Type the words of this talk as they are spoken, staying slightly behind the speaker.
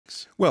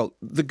weeks? Well,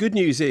 the good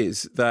news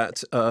is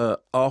that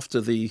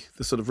after the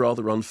sort of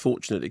rather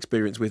unfortunate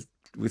experience with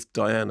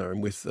Diana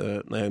and with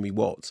Naomi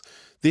Watts,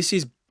 this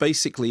is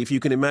basically, if you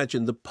can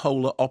imagine, the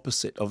polar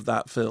opposite of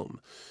that film.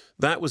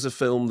 That was a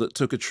film that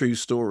took a true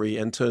story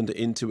and turned it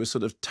into a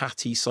sort of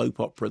tatty soap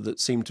opera that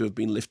seemed to have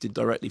been lifted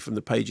directly from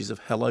the pages of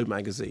Hello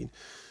magazine.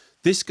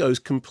 This goes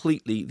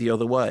completely the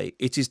other way.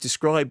 It is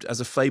described as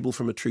a fable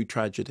from a true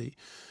tragedy.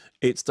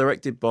 It's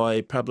directed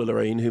by Pablo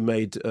Larraín, who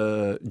made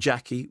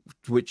Jackie,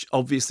 which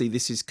obviously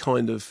this is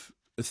kind of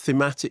a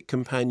thematic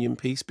companion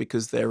piece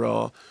because there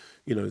are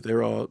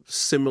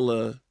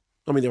similar.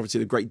 I mean, obviously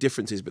there are great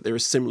differences, but there are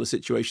similar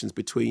situations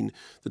between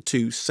the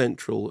two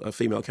central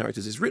female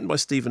characters. It's written by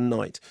Stephen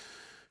Knight,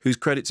 whose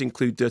credits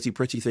include Dirty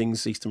Pretty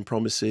Things, Eastern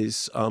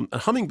Promises, and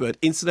Hummingbird,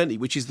 incidentally,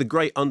 which is the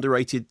great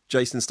underrated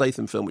Jason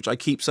Statham film, which I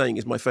keep saying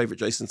is my favourite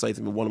Jason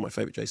Statham and one of my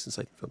favourite Jason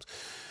Statham films.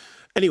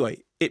 Anyway,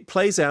 it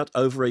plays out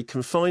over a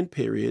confined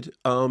period.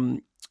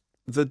 One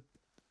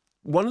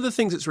of the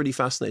things that's really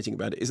fascinating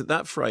about it is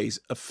that phrase,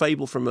 a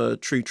fable from a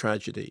true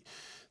tragedy.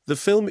 The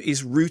film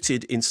is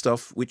rooted in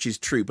stuff which is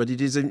true, but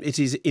it is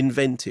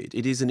invented.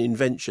 It is an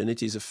invention.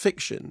 It is a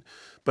fiction.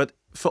 But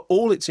for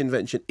all its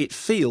invention, it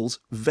feels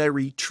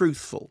very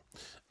truthful.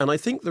 And I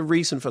think the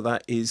reason for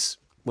that is,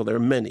 well, there are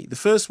many. The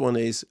first one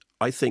is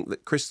I think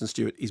that Kristen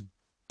Stewart is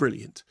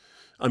brilliant.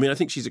 I mean, I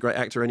think she's a great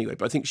actor anyway,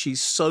 but I think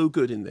she's so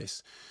good in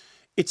this.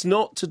 It's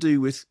not to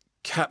do with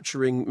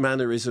capturing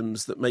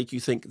mannerisms that make you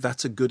think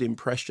that's a good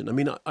impression. I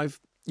mean, I've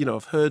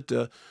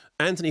heard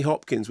Anthony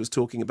Hopkins was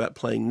talking about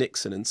playing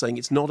Nixon and saying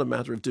it's not a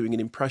matter of doing an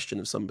impression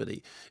of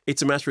somebody.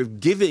 It's a matter of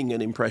giving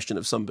an impression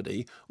of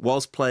somebody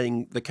whilst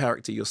playing the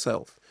character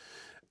yourself.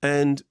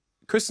 And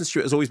Kristen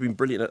Stewart has always been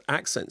brilliant at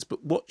accents,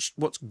 but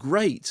what's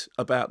great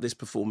about this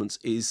performance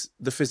is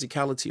the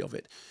physicality of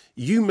it.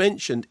 You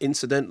mentioned,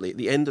 incidentally, at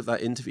the end of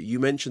that interview, you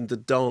mentioned the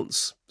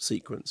dance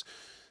sequence.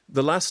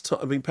 The last time,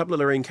 I mean, Pablo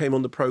Larraín came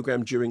on the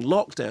programme during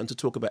lockdown to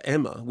talk about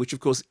Emma, which, of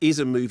course, is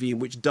a movie in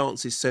which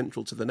dance is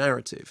central to the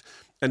narrative.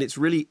 And it's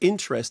really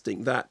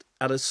interesting that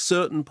at a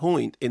certain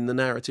point in the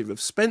narrative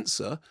of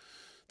Spencer,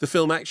 the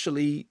film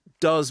actually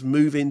does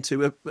move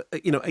into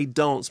a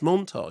dance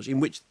montage in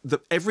which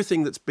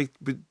everything that's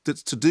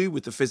to do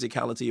with the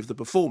physicality of the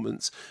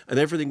performance and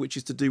everything which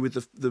is to do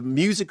with the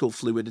musical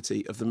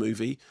fluidity of the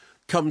movie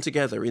come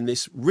together in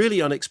this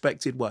really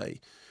unexpected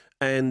way.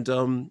 And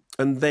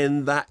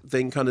then that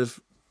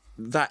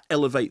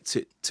elevates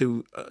it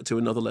to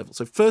another level.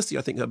 So firstly,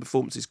 I think her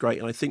performance is great,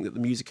 and I think that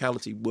the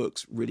musicality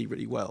works really,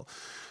 really well.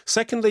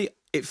 Secondly,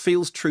 it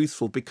feels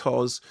truthful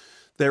because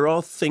there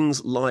are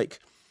things like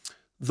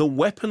the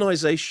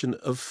weaponization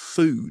of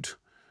food,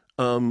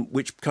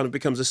 which kind of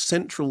becomes a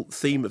central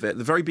theme of it. At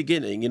the very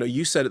beginning,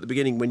 you said at the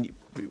beginning when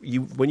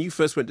you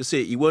first went to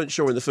see it, you weren't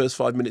sure in the first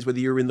 5 minutes whether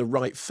you were in the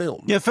right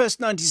film. Yeah, first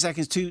 90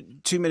 seconds,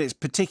 two minutes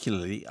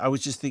particularly, I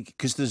was just thinking,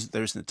 because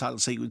there isn't a title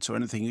sequence or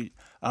anything, and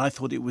I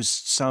thought it was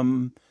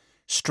some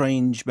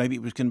strange, maybe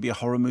it was going to be a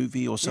horror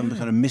movie or some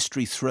kind of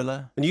mystery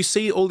thriller. And you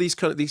see all these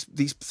kind of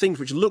these things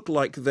which look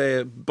like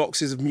they're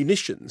boxes of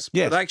munitions,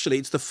 yes. But actually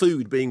it's the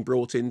food being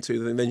brought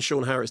into, and then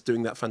Sean Harris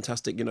doing that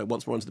fantastic,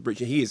 once more onto the bridge.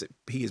 He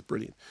is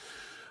brilliant.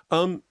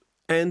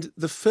 And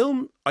the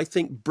film, I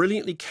think,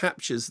 brilliantly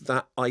captures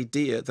that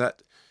idea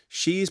that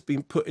she has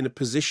been put in a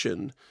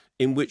position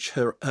in which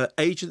her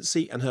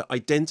agency and her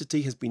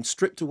identity has been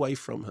stripped away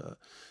from her,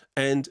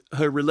 and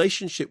her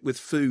relationship with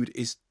food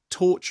is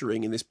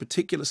torturing in this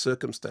particular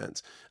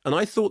circumstance. And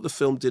I thought the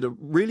film did a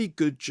really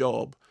good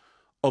job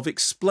of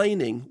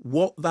explaining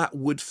what that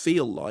would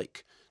feel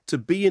like to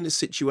be in a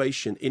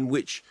situation in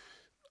which,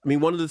 I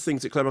mean, one of the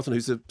things that Claire Mouthon,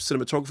 who's a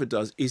cinematographer,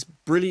 does is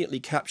brilliantly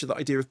capture the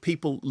idea of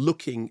people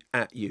looking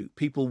at you,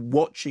 people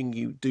watching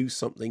you do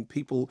something,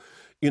 people,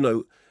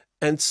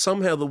 and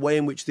somehow the way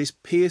in which this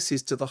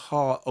pierces to the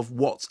heart of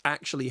what's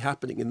actually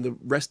happening in the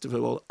rest of her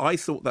world. I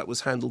thought that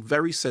was handled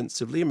very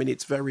sensitively. I mean,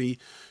 it's very,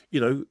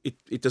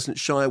 it doesn't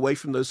shy away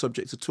from those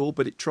subjects at all,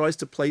 but it tries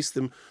to place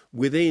them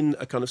within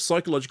a kind of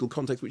psychological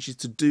context, which is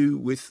to do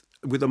with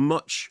a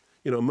much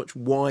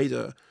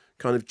wider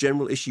kind of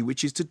general issue,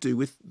 which is to do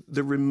with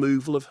the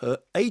removal of her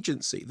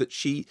agency, that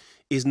she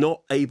is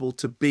not able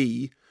to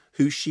be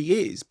who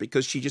she is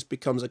because she just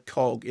becomes a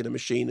cog in a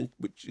machine,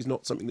 which is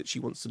not something that she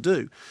wants to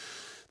do.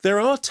 There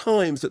are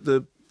times that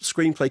the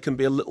screenplay can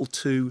be a little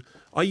too,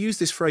 I use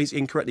this phrase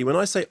incorrectly. When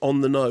I say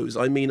on the nose,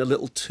 I mean a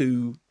little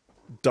too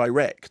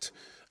direct.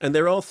 And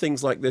there are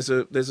things like there's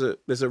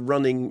a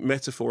running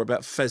metaphor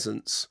about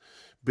pheasants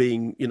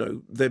being,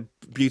 they're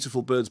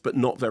beautiful birds, but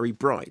not very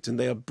bright, and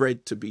they are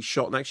bred to be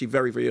shot. And actually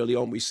very, very early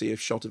on, we see a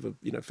shot of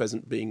a,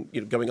 pheasant being,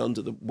 going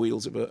under the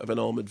wheels of an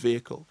armoured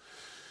vehicle.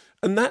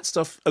 And that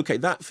stuff, okay,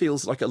 that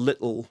feels like a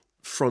little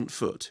front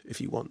foot,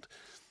 if you want.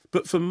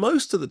 But for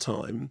most of the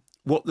time,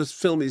 what this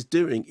film is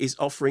doing is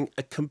offering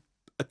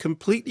a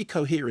completely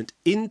coherent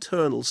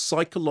internal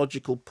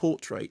psychological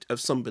portrait of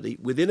somebody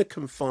within a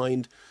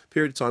confined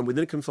period of time,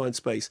 within a confined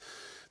space,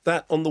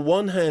 that on the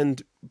one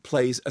hand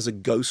plays as a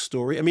ghost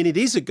story. I mean, it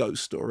is a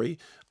ghost story.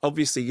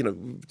 Obviously,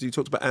 you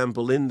talked about Anne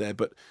Boleyn there,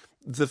 but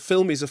the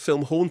film is a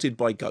film haunted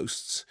by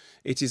ghosts.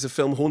 It is a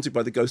film haunted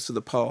by the ghosts of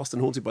the past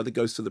and haunted by the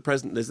ghosts of the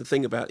present. There's the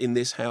thing about in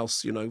this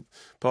house, you know,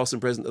 past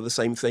and present are the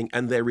same thing,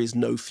 and there is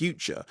no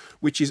future,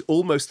 which is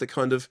almost the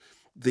kind of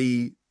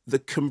the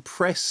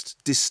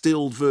compressed,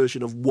 distilled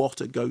version of what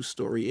a ghost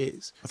story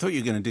is. I thought you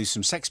were going to do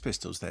some Sex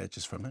Pistols there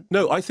just for a minute.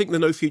 No, I think the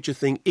no future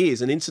thing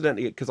is, and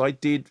incidentally, because I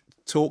did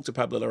talk to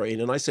Pablo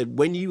Larraín, and I said,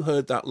 when you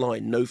heard that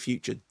line, no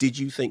future, did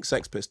you think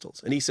Sex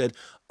Pistols? And he said,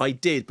 I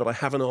did, but I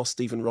haven't asked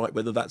Stephen Wright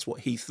whether that's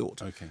what he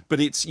thought. Okay. But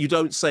it's, you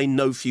don't say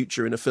no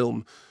future in a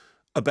film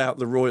about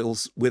the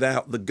Royals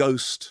without the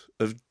ghost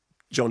of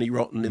Johnny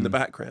Rotten in the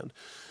background.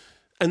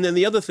 And then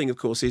the other thing, of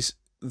course, is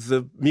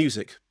the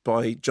music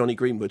by Johnny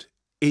Greenwood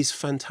is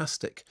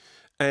fantastic.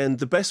 And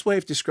the best way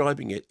of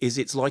describing it is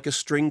it's like a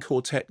string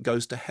quartet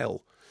goes to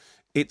hell.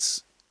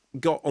 It's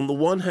got, on the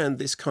one hand,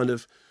 this kind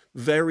of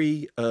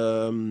very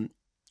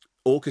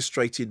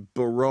orchestrated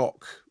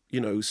Baroque,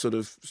 you know, sort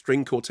of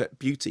string quartet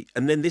beauty.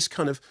 And then this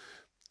kind of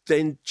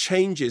then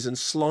changes and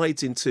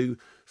slides into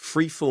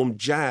freeform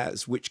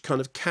jazz, which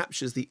kind of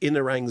captures the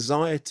inner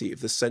anxiety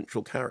of the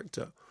central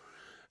character.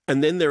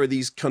 And then there are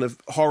these kind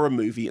of horror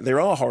movie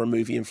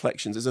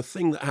inflections. There's a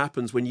thing that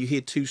happens when you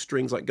hear two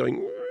strings like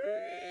going,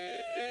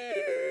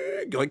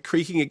 like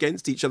creaking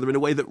against each other in a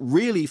way that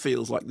really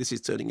feels like this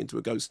is turning into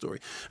a ghost story.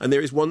 And there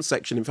is one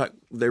section, in fact,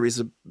 there is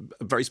a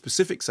very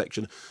specific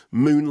section,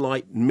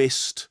 moonlight,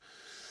 mist.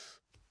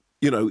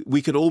 You know,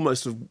 we could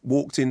almost have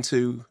walked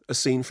into a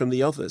scene from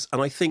the others.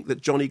 And I think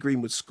that Johnny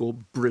Greenwood's score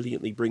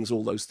brilliantly brings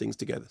all those things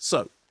together.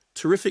 So,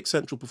 terrific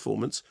central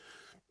performance,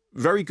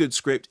 very good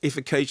script, if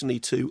occasionally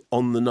too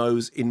on the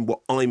nose in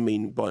what I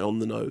mean by on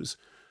the nose.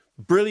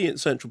 Brilliant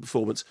central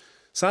performance.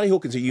 Sally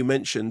Hawkins, who you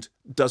mentioned,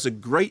 does a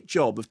great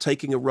job of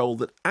taking a role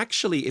that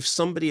actually, if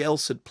somebody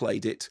else had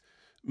played it,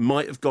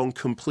 might have gone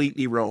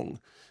completely wrong.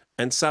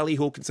 And Sally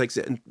Hawkins takes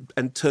it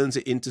and turns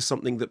it into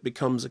something that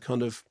becomes a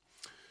kind of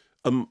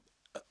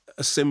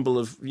a symbol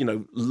of, you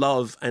know,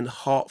 love and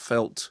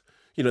heartfelt.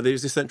 You know,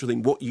 there's this central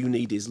thing, what you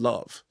need is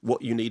love.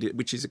 What you need,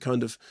 which is a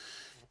kind of,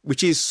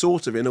 which is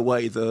sort of, in a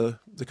way, the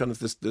kind of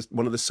this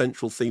one of the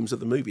central themes of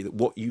the movie, that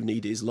what you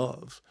need is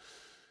love.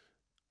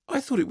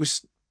 I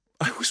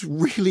was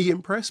really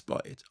impressed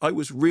by it. I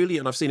was really,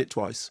 and I've seen it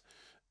twice,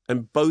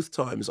 and both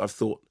times I've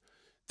thought,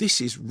 this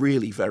is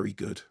really very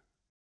good.